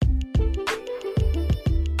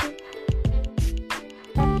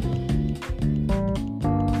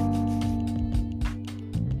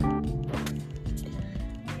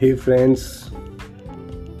Hey friends,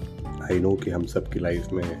 I know कि हम सब की लाइफ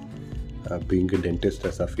में बीइंग अ डेंटिस्ट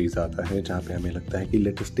ऐसा फेज आता है जहाँ पे हमें लगता है कि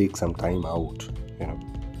let us take some time out.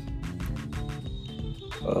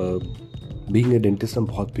 Being a dentist हम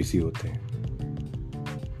बहुत बिजी होते हैं,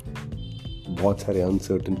 बहुत सारे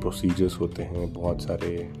अनसर्टेन प्रोसीजर्स होते हैं, बहुत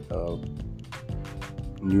सारे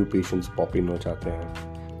न्यू पेशेंट्स पॉप इन हो जाते हैं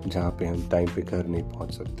जहाँ पे हम टाइम पे घर नहीं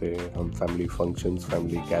पहुँच सकते, हम family functions,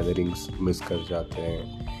 family gatherings miss कर जाते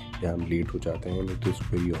हैं या हम लेट हो जाते हैं। It is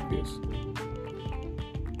very obvious.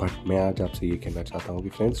 But मैं आज आपसे ये कहना चाहता हूँ कि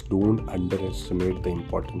friends, don't under estimate the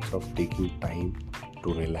importance of taking time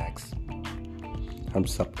to relax. हम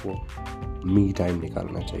सबको मी टाइम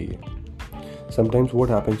निकालना चाहिए। Sometimes what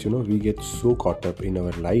happens, we get so caught up in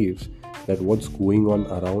our lives that what's going on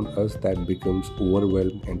around us that becomes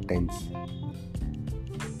overwhelmed and tense.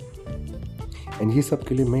 And ये सब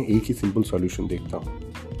के लिए मैं एक ही simple solution देखता हूँ,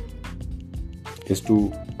 is to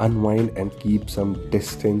unwind and keep some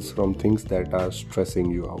distance from things that are stressing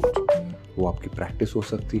you out. वो आपकी practice हो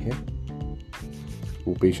सकती है,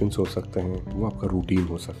 वो patience हो सकते हैं, वो आपका routine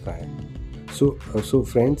हो सकता है. So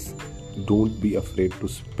friends, don't be afraid to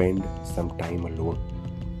spend some time alone.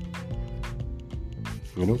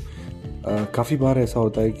 काफ़ी बार ऐसा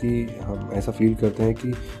होता है कि हम ऐसा फील करते हैं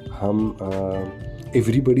कि हम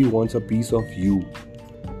everybody wants a piece of you,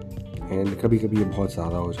 and कभी कभी ये बहुत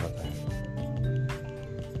ज़्यादा हो जाता है.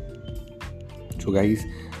 So guys,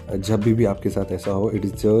 जब भी आपके साथ ऐसा हो, it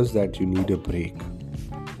is just that you need a break.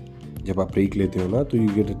 जब आप ब्रेक लेते हो ना, तो you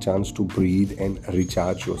get a chance to breathe and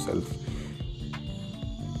recharge yourself.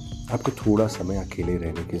 आपको थोड़ा समय अकेले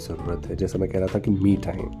रहने की ज़रूरत है, जैसा मैं कह रहा था कि me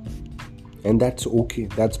time. And that's okay,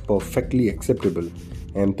 that's perfectly acceptable,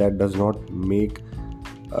 and that does not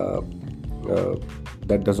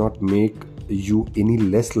make you any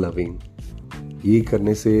less loving. ये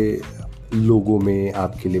करने से लोगों में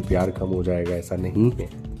आपके लिए प्यार कम हो जाएगा, ऐसा नहीं है.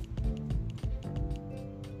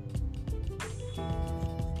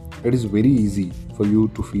 It is very easy for you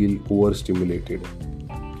to feel over stimulated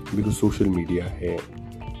because social media है,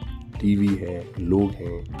 टीवी है, लोग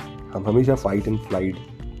हैं. हम हमेशा फाइट एंड फ्लाइट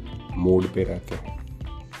मोड पे रहते हैं.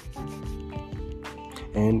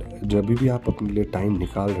 एंड जब भी आप अपने लिए टाइम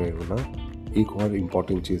निकाल रहे हो ना, एक और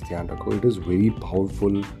इम्पॉर्टेंट चीज़ ध्यान रखो. It is very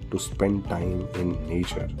powerful to spend time in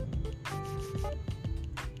nature.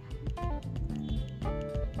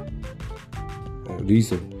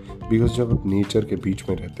 Reason because जब आप नेचर के बीच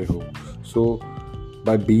में रहते हो, सो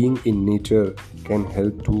by being in nature can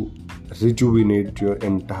help to rejuvenate your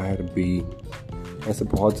entire being. ऐसे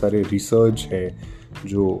बहुत सारे रिसर्च है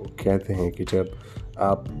जो कहते हैं कि जब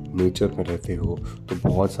आप नेचर में रहते हो तो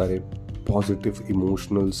बहुत सारे पॉजिटिव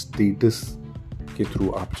इमोशनल स्टेटस के थ्रू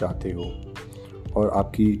आप जाते हो और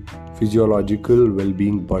आपकी फिजियोलॉजिकल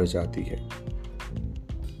वेलबीइंग बढ़ जाती है.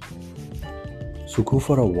 सो गो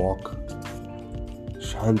फॉर अ वॉक.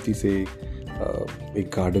 शांति से एक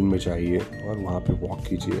गार्डन में जाइए और वहाँ पे वॉक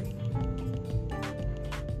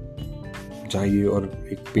जाइए और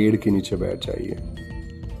एक पेड़ के नीचे बैठ जाइए.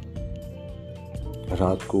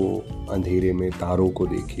 रात को अंधेरे में तारों को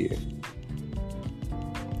देखिए.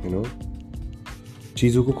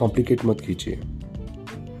 चीज़ों को कॉम्प्लिकेट मत कीजिए.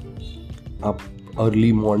 आप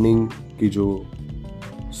अर्ली मॉर्निंग की जो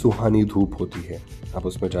सुहानी धूप होती है, आप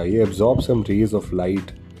उसमें जाइए. Absorb some raise of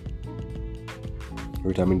light.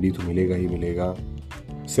 Vitamin D तो मिलेगा ही मिलेगा.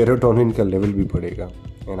 सेरोटोनिन का लेवल भी बढ़ेगा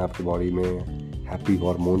एंड आपकी बॉडी में हैप्पी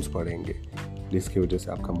हार्मोन्स बढ़ेंगे, जिसकी वजह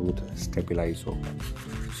से आपका मूड स्टेबलाइज होगा.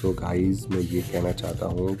 सो गाइज, मैं ये कहना चाहता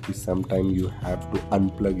हूँ कि some time you have to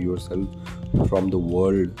unplug your self from the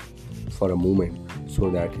world for a moment so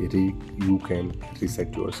that you can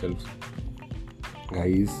reset your self.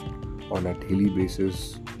 Guys, on a daily basis,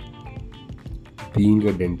 being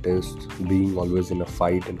a dentist, being always in a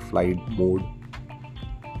fight and flight mode,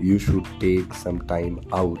 you should take some time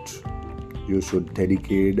out. You should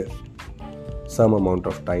dedicate some amount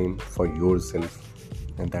of time for yourself,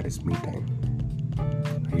 and that is me time.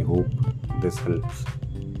 I hope this helps.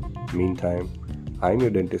 Meantime, I'm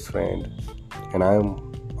your dentist friend, and I am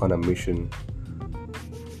on a mission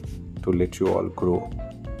to let you all grow.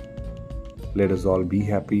 Let us all be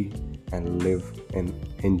happy and live and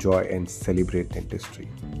enjoy and celebrate dentistry.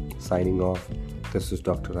 Signing off, this is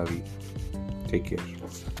Dr. Ravi. Take care.